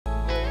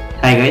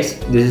Hi guys,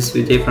 this is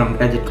Vijay from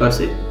Gadget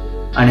Gossip,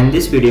 and in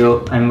this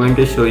video I am going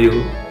to show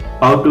you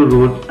how to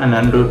root and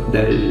unroot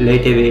the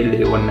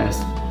LeEco Live.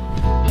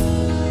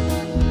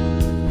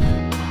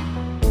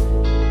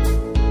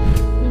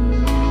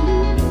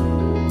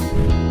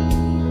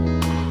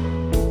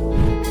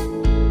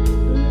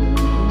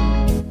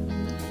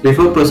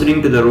 Before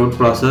proceeding to the root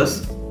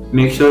process,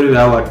 make sure you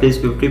have at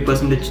least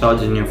 50%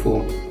 charge in your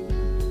phone.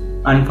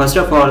 And first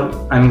of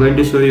all, I am going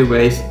to show you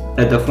guys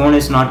that the phone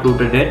is not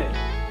rooted yet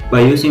by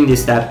using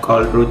this app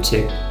called Root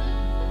Check.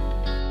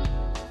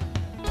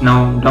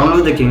 Now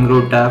download the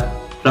Kingroot app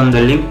from the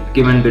link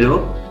given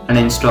below and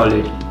install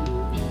it.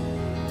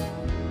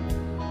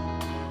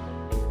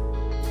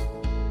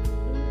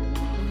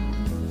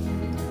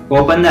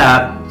 Open the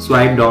app,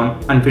 swipe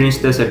down and finish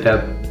the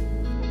setup.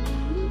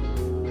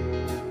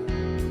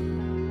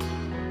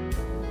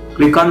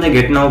 Click on the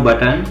Get Now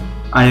button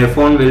and your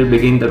phone will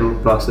begin the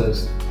root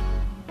process.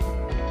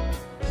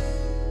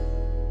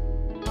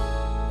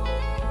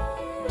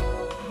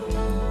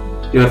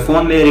 Your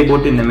phone may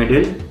reboot in the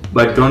middle,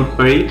 but don't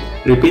worry,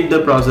 repeat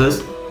the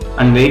process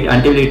and wait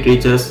until it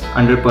reaches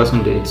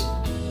 100%.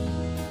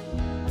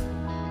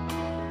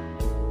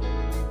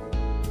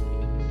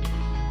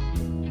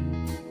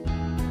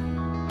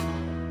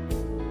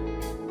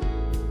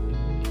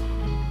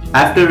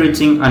 After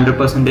reaching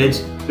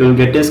 100%, you will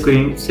get a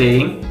screen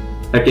saying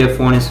that your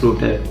phone is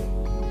rooted.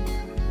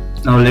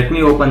 Now let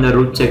me open the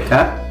Root Check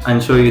app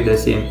and show you the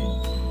same.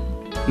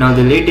 Now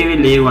the LeEco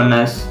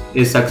Live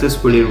is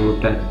successfully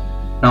rooted.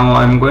 Now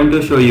I am going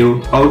to show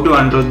you how to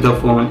unroot the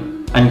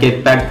phone and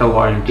get back the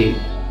warranty.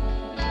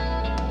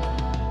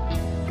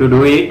 To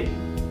do it,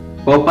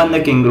 open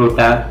the Kingroot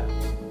app,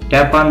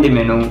 tap on the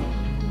menu,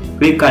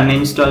 click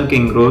uninstall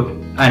Kingroot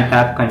and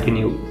tap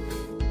continue.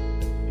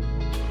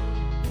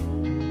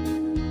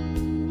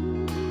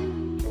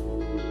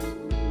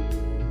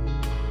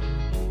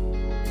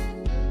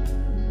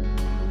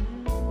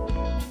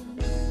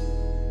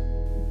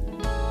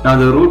 Now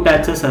the root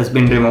access has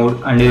been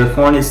removed and your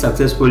phone is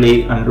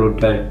successfully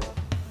unrooted.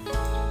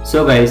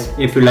 So guys,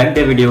 if you like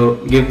the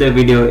video, give the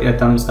video a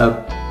thumbs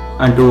up,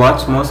 and to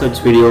watch more such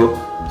video,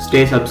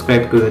 stay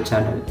subscribed to the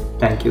channel.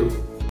 Thank you.